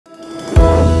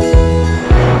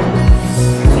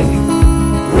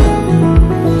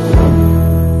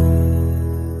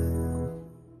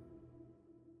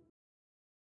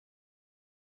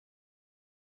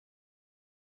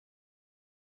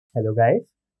Hello guys.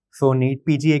 So NEET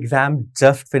PG exam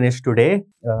just finished today.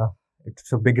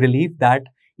 It's a big relief that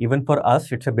even for us,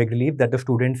 it's a big relief that the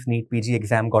students' NEET PG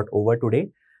exam got over today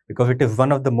because it is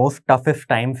one of the most toughest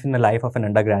times in the life of an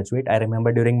undergraduate. I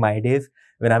remember during my days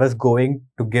when I was going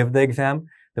to give the exam,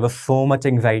 there was so much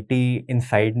anxiety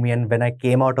inside me. And when I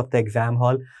came out of the exam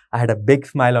hall, I had a big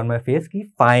smile on my face. Ki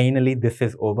finally, this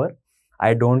is over.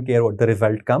 I don't care what the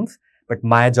result comes, but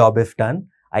my job is done.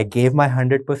 I gave my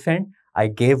 100%. I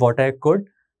gave what I could.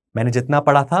 मैंने जितना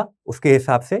पढ़ा था उसके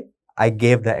हिसाब से I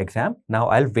gave the exam. Now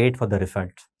I'll wait for the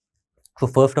results. So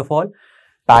first of all,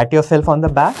 pat yourself on the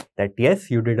back that yes,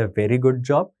 you did a very good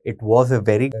job. It was a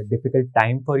very difficult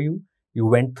time for you. You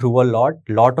went through a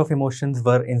lot of emotions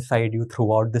were inside you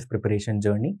throughout this preparation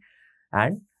journey.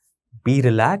 And be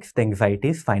relaxed, the anxiety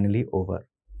is finally over.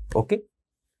 Okay.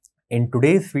 In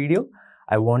today's video,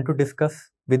 I want to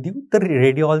discuss with you the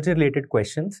radiology related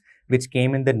questions which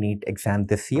came in the NEET exam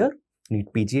this year,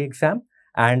 NEET PG exam,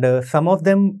 and some of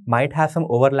them might have some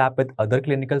overlap with other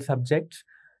clinical subjects,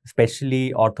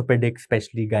 especially orthopedics,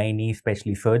 especially gynae,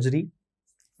 especially surgery.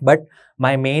 But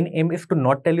my main aim is to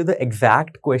not tell you the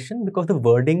exact question because the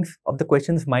wordings of the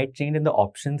questions might change and the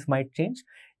options might change.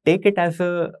 Take it as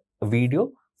a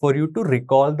video for you to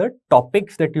recall the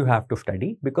topics that you have to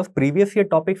study, because previous year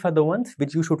topics are the ones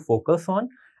which you should focus on,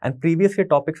 and previous year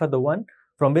topics are the one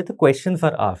from which the questions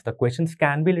are asked. The questions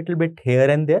can be a little bit here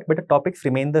and there, but the topics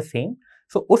remain the same.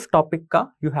 So, us topic ka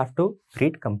you have to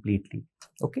read completely.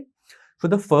 Okay. So,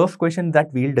 the first question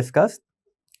that we'll discuss,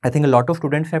 I think a lot of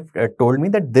students have told me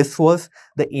that this was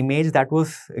the image that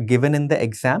was given in the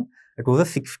exam. It was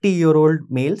a 60-year-old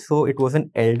male. So, it was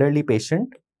an elderly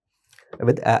patient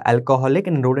with alcoholic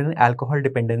and enrolled in an alcohol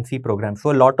dependency program.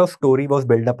 So a lot of story was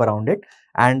built up around it,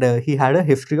 and he had a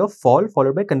history of fall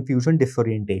followed by confusion,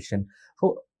 disorientation.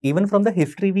 So even from the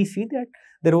history, we see that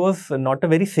there was not a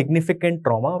very significant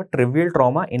trauma or trivial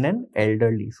trauma in an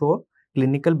elderly. So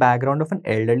clinical background of an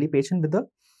elderly patient with a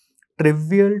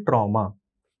trivial trauma.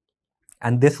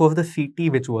 And this was the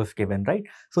CT which was given, right?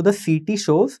 So the CT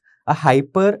shows a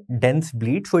hyper dense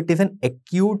bleed. So it is an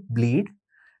acute bleed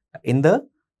in the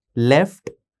left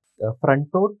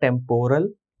frontotemporal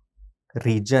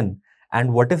region.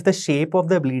 And what is the shape of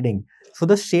the bleeding? So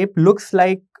the shape looks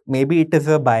like maybe it is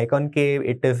a biconcave,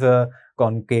 it is a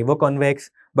concavo-convex,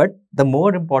 but the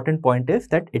more important point is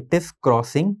that it is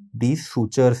crossing these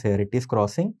sutures here. It is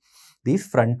crossing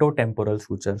these frontotemporal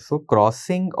sutures. So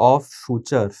crossing of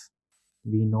sutures,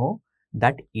 we know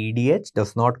that EDH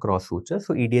does not cross sutures.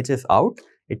 So EDH is out.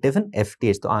 It is an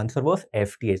FTH. The answer was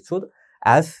FTH. So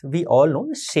as we all know,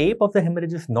 the shape of the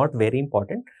hemorrhage is not very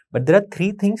important, but there are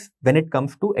three things when it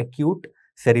comes to acute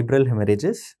cerebral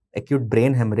hemorrhages, acute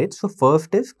brain hemorrhage. So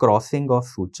first is crossing of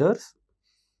sutures.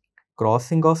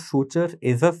 Crossing of sutures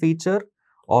is a feature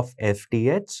of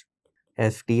FTH.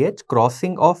 FTH,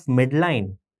 crossing of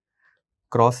midline.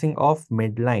 Crossing of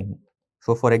midline.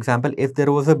 So for example, if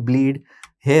there was a bleed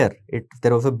here,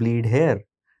 there was a bleed here,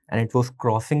 and it was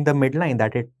crossing the midline,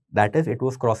 that is, it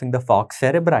was crossing the falx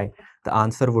cerebri, the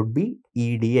answer would be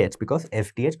EDH because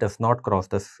FTH does not cross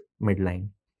the midline.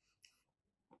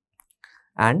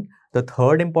 And the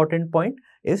third important point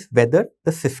is whether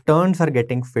the cisterns are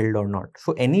getting filled or not.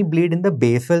 So any bleed in the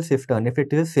basal cistern, if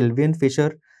it is a Sylvian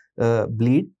Fisher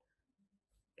bleed,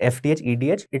 FTH,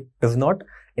 EDH, it does not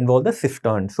involve the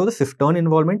cistern. So the cistern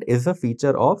involvement is a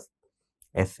feature of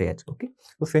SAH. Okay.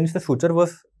 So since the suture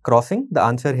was crossing, the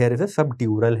answer here is a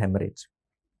subdural hemorrhage.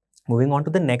 Moving on to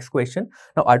the next question.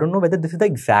 Now, I don't know whether this is the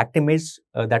exact image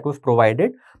that was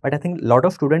provided, but I think a lot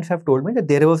of students have told me that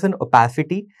there was an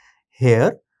opacity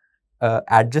here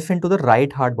adjacent to the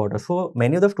right heart border. So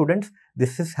many of the students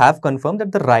have confirmed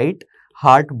that the right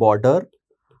heart border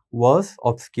was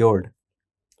obscured.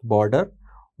 Border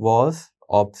was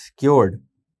obscured.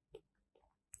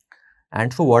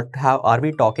 And so what are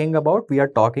we talking about? We are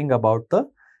talking about the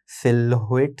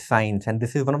silhouette signs, and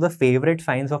this is one of the favorite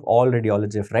signs of all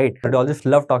radiologists, right? Radiologists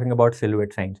love talking about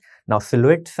silhouette signs. Now,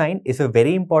 silhouette sign is a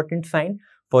very important sign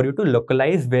for you to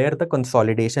localize where the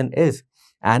consolidation is,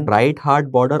 and right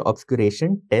heart border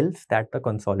obscuration tells that the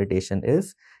consolidation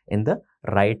is in the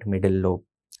right middle lobe,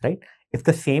 right? If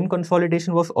the same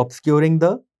consolidation was obscuring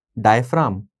the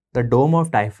diaphragm, the dome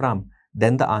of diaphragm,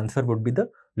 then the answer would be the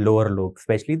lower lobe,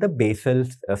 especially the basal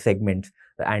segments,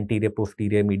 the anterior,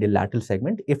 posterior, medial, lateral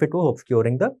segment, if it was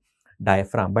obscuring the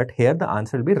diaphragm. But here the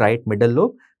answer will be right middle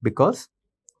lobe because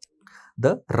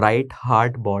the right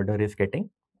heart border is getting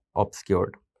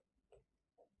obscured.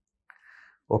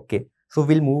 Okay, so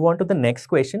we'll move on to the next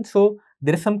question. So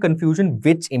there is some confusion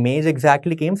which image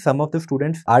exactly came. Some of the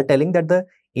students are telling that the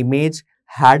image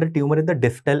had a tumor in the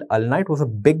distal ulna. It was a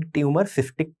big tumor,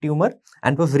 cystic tumor,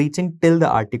 and was reaching till the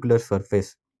articular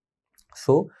surface.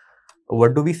 So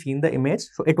what do we see in the image?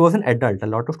 So it was an adult. A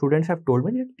lot of students have told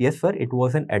me that yes sir, it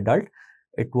was an adult.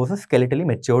 It was a skeletally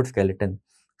matured skeleton.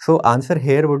 So answer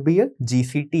here would be a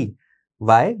GCT.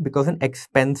 Why? Because an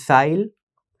expansile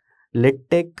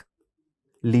lytic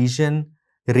lesion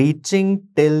reaching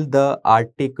till the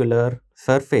articular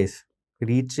surface.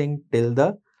 Reaching till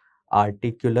the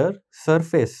articular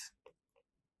surface.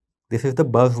 This is the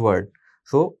buzzword.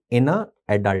 So in a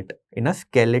adult, in a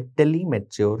skeletally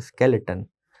mature skeleton,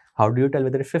 how do you tell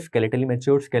whether it's a skeletally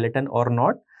mature skeleton or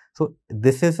not? So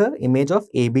this is an image of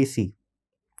ABC.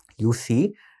 You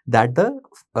see that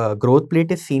the growth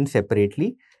plate is seen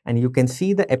separately, and you can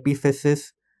see the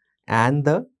epiphysis and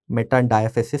the meta and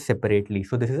diaphysis separately.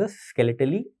 So this is a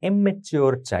skeletally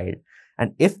immature child.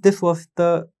 And if this was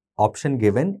the option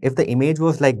given, if the image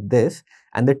was like this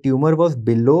and the tumor was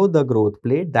below the growth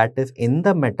plate, that is in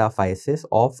the metaphysis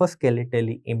of a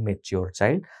skeletally immature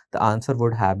child, the answer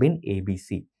would have been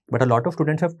ABC. But a lot of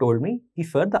students have told me,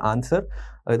 sir, the answer,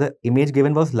 the image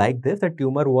given was like this, the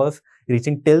tumor was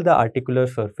reaching till the articular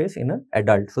surface in an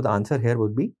adult. So the answer here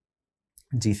would be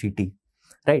GCT,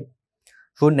 right?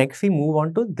 So next we move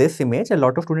on to this image. A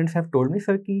lot of students have told me,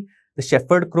 sir, ki the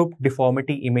Shepherd-Crook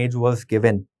deformity image was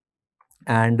given.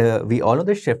 And we all know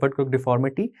that Shepherd-Crook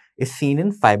deformity is seen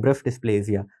in fibrous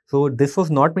dysplasia. So this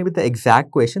was not maybe the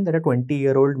exact question that a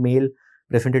 20-year-old male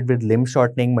presented with limb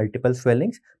shortening, multiple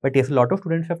swellings. But yes, a lot of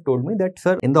students have told me that,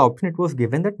 sir, in the option it was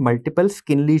given that multiple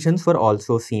skin lesions were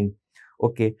also seen.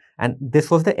 Okay, and this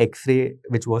was the X-ray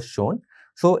which was shown.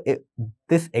 So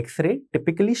this X-ray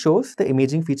typically shows the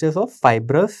imaging features of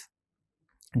fibrous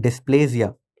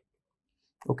dysplasia.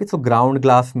 Okay, so ground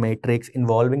glass matrix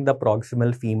involving the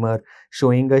proximal femur,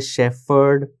 showing a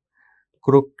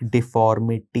Shepherd-Crook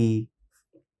deformity,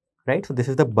 right? So this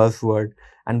is the buzzword.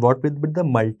 And what would be the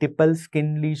multiple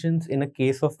skin lesions in a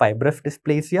case of fibrous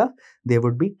dysplasia? There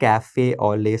would be cafe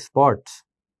au lait spots.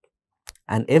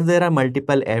 And if there are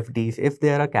multiple FDs, if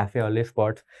there are cafe au lait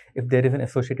spots, if there is an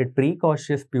associated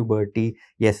precocious puberty,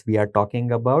 yes, we are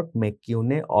talking about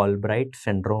McCune-Albright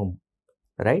syndrome,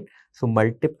 right? So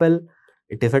multiple,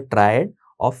 it is a triad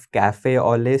of cafe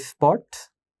au lait spots,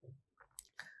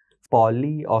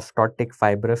 polyostotic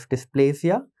fibrous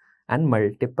dysplasia, and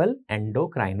multiple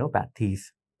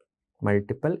endocrinopathies.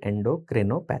 Multiple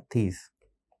endocrinopathies.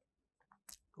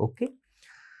 Okay.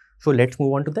 So let's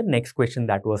move on to the next question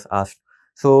that was asked.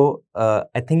 So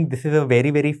I think this is a very,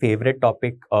 very favorite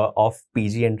topic of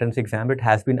PG entrance exam. It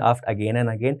has been asked again and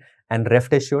again, and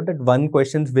rest assured that one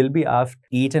questions will be asked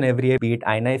each and every year, be it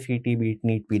NECT, be it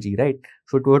NEET PG, right?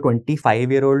 So to a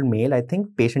 25-year-old male, I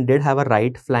think patient did have a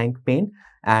right flank pain,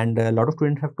 and a lot of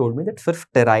students have told me that sir,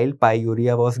 sterile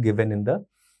pyuria was given in the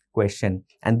question,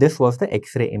 and this was the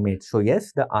X-ray image. So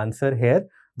yes, the answer here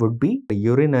would be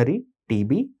urinary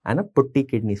TB and a putty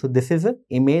kidney. So this is an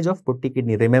image of putty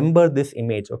kidney. Remember this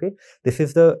image, okay? This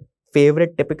is the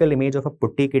favorite typical image of a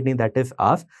putty kidney that is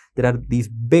asked. There are these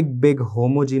big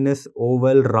homogeneous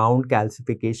oval round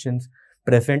calcifications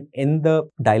present in the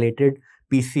dilated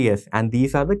PCS, and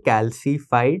these are the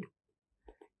calcified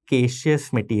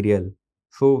caseous material.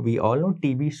 So we all know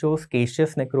TB shows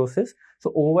caseous necrosis.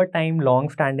 So over time, long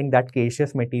standing, that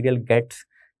caseous material gets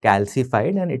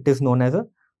calcified and it is known as a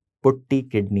putty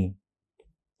kidney.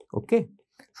 Okay,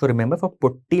 so remember, for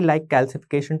putty-like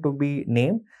calcification to be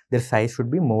named, their size should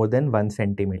be more than 1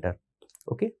 centimeter.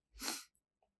 Okay.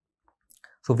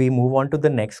 So we move on to the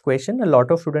next question. A lot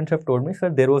of students have told me, sir,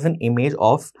 there was an image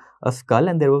of a skull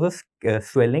and there was a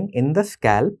swelling in the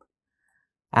scalp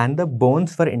and the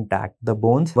bones were intact. The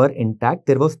bones were intact.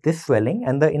 There was this swelling,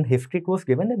 and in history it was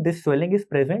given that this swelling is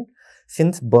present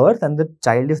since birth and the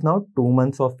child is now 2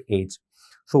 months of age.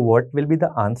 So what will be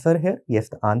the answer here? Yes,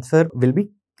 the answer will be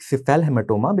cephal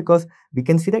hematoma, because we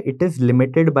can see that it is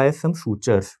limited by some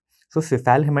sutures. So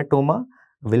cephal hematoma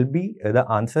will be the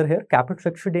answer here.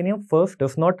 Capitulocystidinium first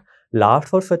does not last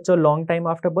for such a long time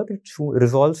after birth. It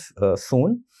resolves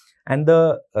soon, and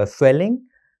the swelling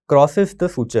crosses the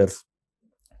sutures.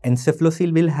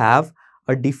 Encephalocele will have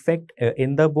a defect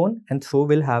in the bone, and so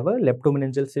will have a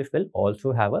leptomeningeal cyst will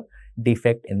also have a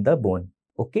defect in the bone.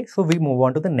 Okay, so we move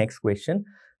on to the next question.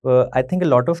 I think a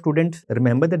lot of students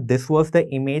remember that this was the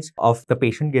image of the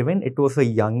patient given. It was a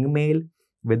young male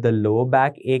with the low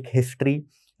back ache history,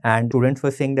 and students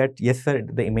were saying that, yes sir,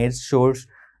 the image shows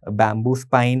a bamboo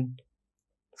spine.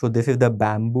 So this is the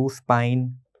bamboo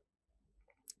spine,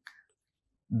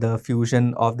 the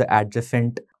fusion of the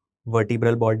adjacent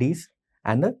vertebral bodies,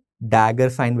 and the dagger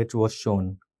sign which was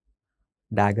shown.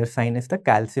 Dagger sign is the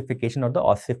calcification or the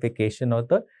ossification of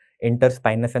the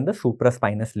interspinous and the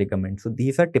supraspinous ligaments. So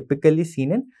these are typically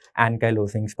seen in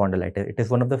ankylosing spondylitis. It is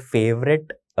one of the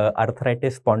favorite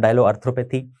arthritis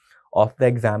spondyloarthropathy of the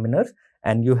examiners,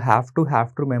 and you have to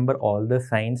remember all the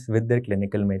signs with their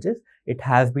clinical images. It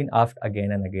has been asked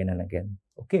again and again and again.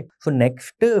 Okay, so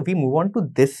next we move on to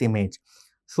this image.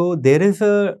 So there is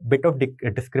a bit of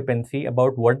discrepancy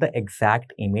about what the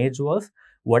exact image was.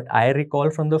 What I recall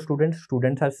from the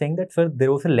students are saying that, sir,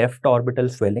 there was a left orbital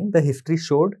swelling. The history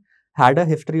had a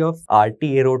history of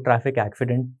RTA, road traffic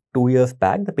accident 2 years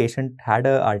back. The patient had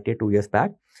a RTA 2 years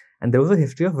back, and there was a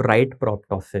history of right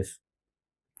proptosis.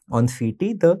 On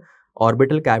CT, the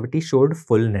orbital cavity showed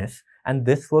fullness, and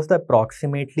this was the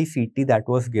approximately CT that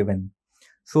was given.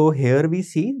 So here we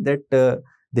see that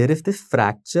there is this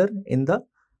fracture in the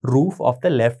roof of the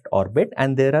left orbit,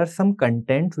 and there are some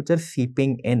contents which are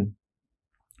seeping in.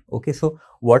 Okay, so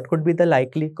what could be the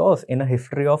likely cause? In a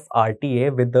history of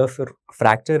RTA with the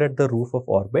fracture at the roof of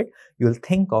orbit, you'll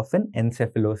think of an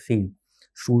encephalocele.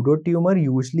 Pseudotumor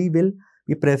usually will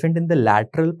be present in the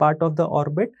lateral part of the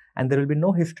orbit, and there will be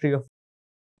no history of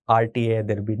RTA.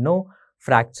 There will be no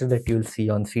fracture that you'll see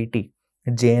on CT.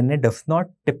 JNA does not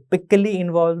typically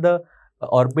involve the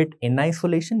orbit in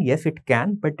isolation. Yes, it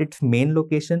can, but its main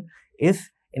location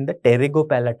is in the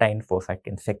pterygopalatine fossa. It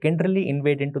can secondarily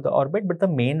invade into the orbit, but the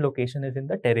main location is in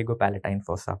the pterygopalatine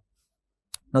fossa.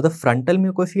 Now, the frontal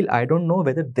mucocele, I don't know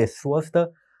whether this was the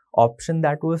option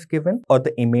that was given or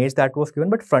the image that was given,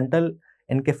 but frontal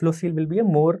encephalocele will be a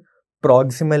more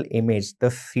proximal image. The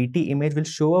CT image will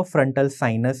show a frontal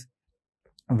sinus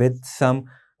with some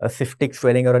cystic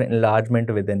swelling or an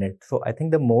enlargement within it. So I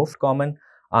think the most common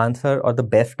answer or the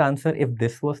best answer, if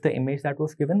this was the image that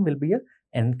was given, will be a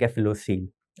encephalocele.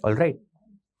 All right.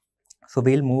 So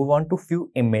we'll move on to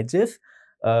few images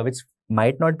which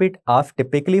might not be asked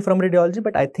typically from radiology,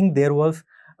 but I think there was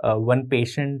one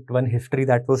history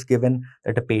that was given,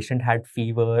 that a patient had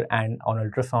fever, and on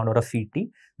ultrasound or a CT,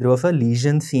 there was a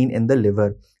lesion seen in the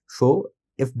liver. So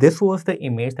if this was the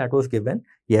image that was given,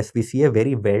 yes, we see a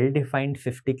very well-defined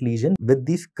cystic lesion with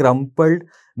these crumpled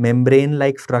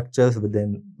membrane-like structures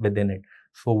within it.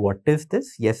 So what is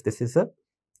this? Yes, this is a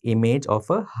image of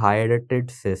a hydatid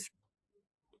cyst.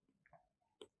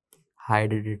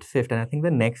 Hydatid cyst. And I think the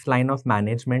next line of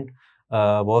management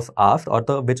was asked, or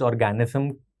which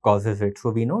organism causes it.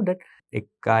 So we know that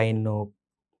Echinococcus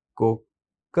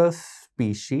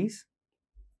species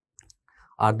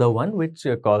are the one which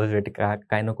causes it.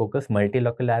 Echinococcus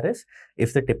multilocularis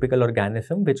is the typical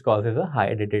organism which causes a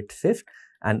hydatid cyst.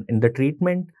 And in the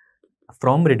treatment,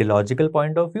 from radiological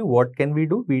point of view, what can we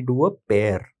do? We do a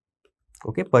pair.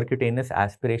 Okay, percutaneous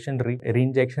aspiration,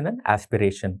 reinjection and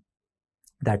aspiration.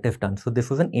 That is done. So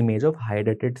this was an image of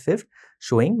hydatid cyst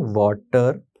showing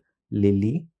water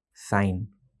lily sign.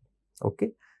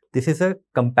 Okay. This is a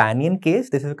companion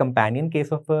case. This is a companion case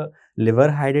of a liver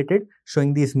hydatid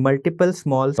showing these multiple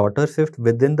small daughter cysts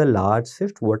within the large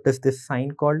cyst. What is this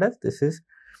sign called as? This is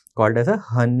called as a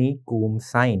honeycomb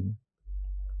sign.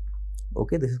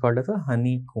 Okay, this is called as a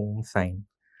honeycomb sign.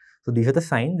 So these are the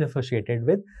signs associated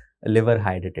with liver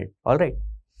hydatid. All right.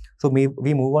 So we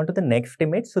move on to the next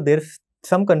image. So there's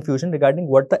some confusion regarding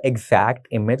what the exact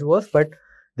image was, but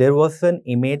there was an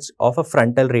image of a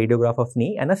frontal radiograph of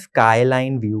knee and a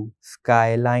skyline view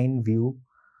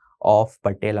of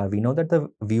patella. We know that the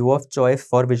view of choice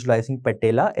for visualizing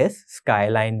patella is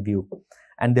skyline view,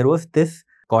 and there was this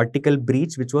cortical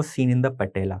breach which was seen in the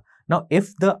patella. Now,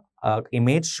 if the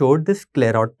image showed the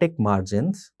sclerotic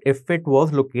margins, if it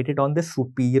was located on the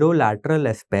superolateral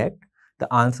aspect,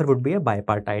 the answer would be a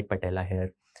bipartite patella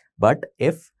here. But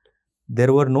if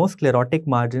there were no sclerotic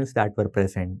margins that were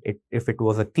present, if it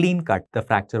was a clean cut, the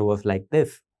fracture was like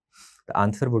this, the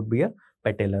answer would be a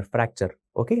patellar fracture.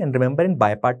 Okay, and remember, in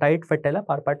bipartite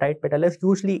patella is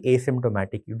usually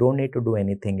asymptomatic. You don't need to do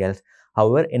anything else.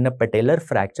 However, in a patellar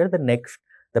fracture,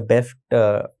 the best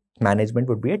management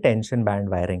would be a tension band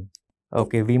wiring.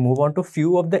 Okay, we move on to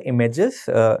few of the images.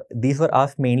 These were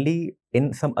asked mainly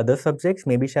in some other subjects.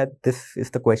 Maybe this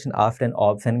is the question asked in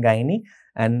obs and gynae,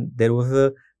 and there was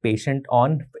a patient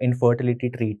on infertility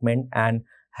treatment and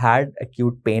had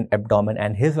acute pain abdomen,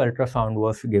 and his ultrasound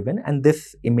was given, and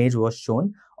this image was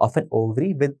shown of an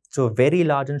ovary with very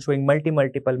large and showing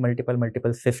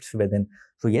multiple cysts within.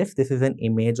 So yes, this is an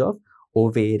image of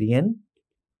ovarian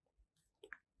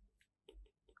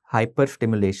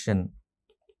hyperstimulation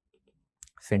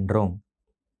syndrome.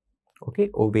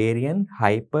 Okay, ovarian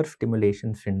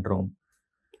hyperstimulation syndrome.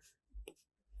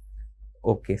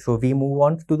 Okay, so we move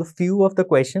on to the few of the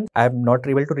questions. I am not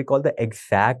able to recall the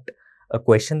exact a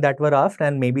question that were asked,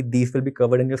 and maybe these will be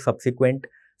covered in your subsequent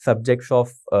subjects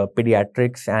of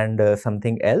pediatrics and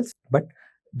something else. But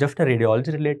just a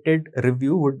radiology related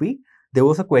review would be, there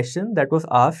was a question that was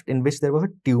asked in which there was a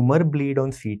tumor bleed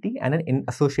on CT and an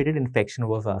associated infection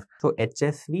was asked. So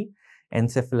HSV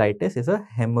encephalitis is a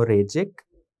hemorrhagic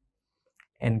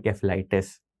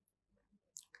encephalitis.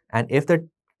 And if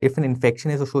an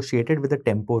infection is associated with a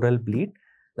temporal bleed,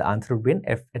 the answer would be an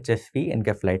HSV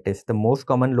encephalitis. The most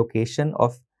common location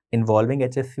of involving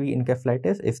HSV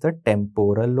encephalitis is the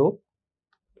temporal lobe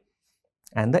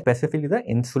and specifically the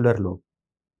insular lobe.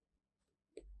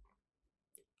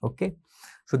 Okay.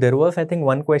 So there was, I think,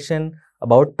 one question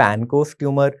about Pancoast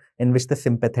tumor in which the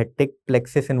sympathetic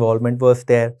plexus involvement was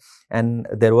there. And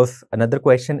there was another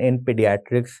question in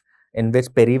pediatrics in which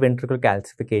periventricular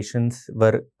calcifications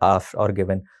were asked or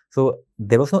given. So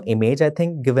there was no image, I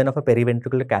think, given of a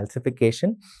periventricular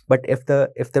calcification. But if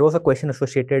there was a question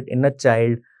associated in a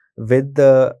child with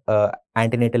the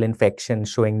antenatal infection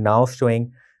showing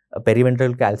a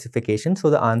periventricular calcification, so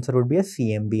the answer would be a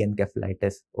CMV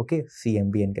encephalitis. Okay,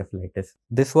 CMV encephalitis.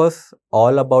 This was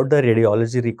all about the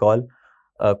radiology recall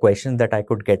questions that I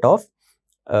could get off.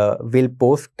 We'll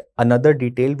post another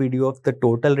detailed video of the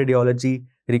total radiology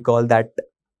recall that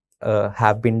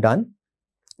have been done.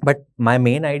 But my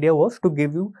main idea was to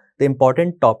give you the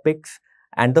important topics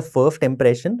and the first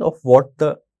impression of what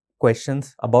the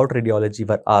questions about radiology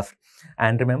were asked.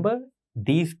 And remember,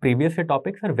 these previous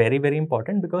topics are very, very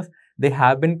important because they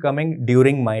have been coming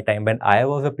during my time. When I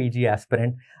was a PG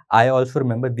aspirant, I also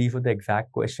remember these were the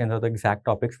exact questions or the exact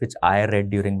topics which I read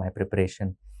during my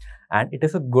preparation. And it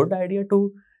is a good idea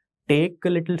to take a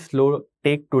little slow,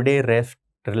 take today rest,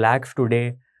 relax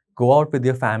today, go out with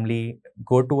your family,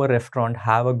 go to a restaurant,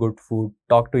 have a good food,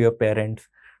 talk to your parents,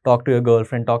 talk to your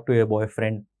girlfriend, talk to your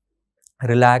boyfriend,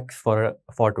 relax for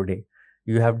today.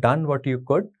 You have done what you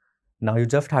could. Now you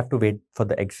just have to wait for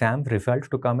the exam results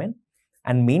to come in.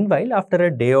 And meanwhile, after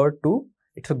a day or two,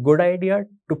 it's a good idea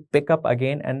to pick up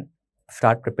again and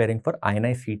start preparing for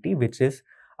INI-CT, which is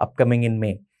upcoming in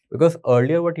May. Because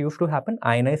earlier what used to happen,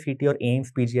 INI-CT or AIIMS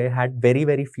PGI had very,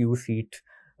 very few seats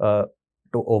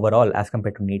to overall as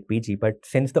compared to NEET PG. But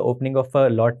since the opening of a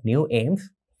lot new AIIMS,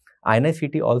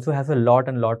 INI-CT also has a lot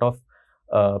of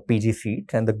PG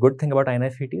seats, and the good thing about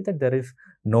INI-CT is that there is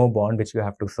no bond which you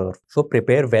have to serve. So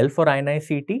prepare well for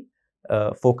INI-CT,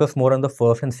 focus more on the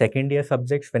first and second year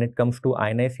subjects. When it comes to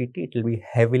INI-CT, it will be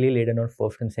heavily laden on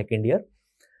first and second year,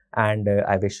 and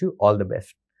I wish you all the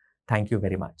best. Thank you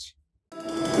very much.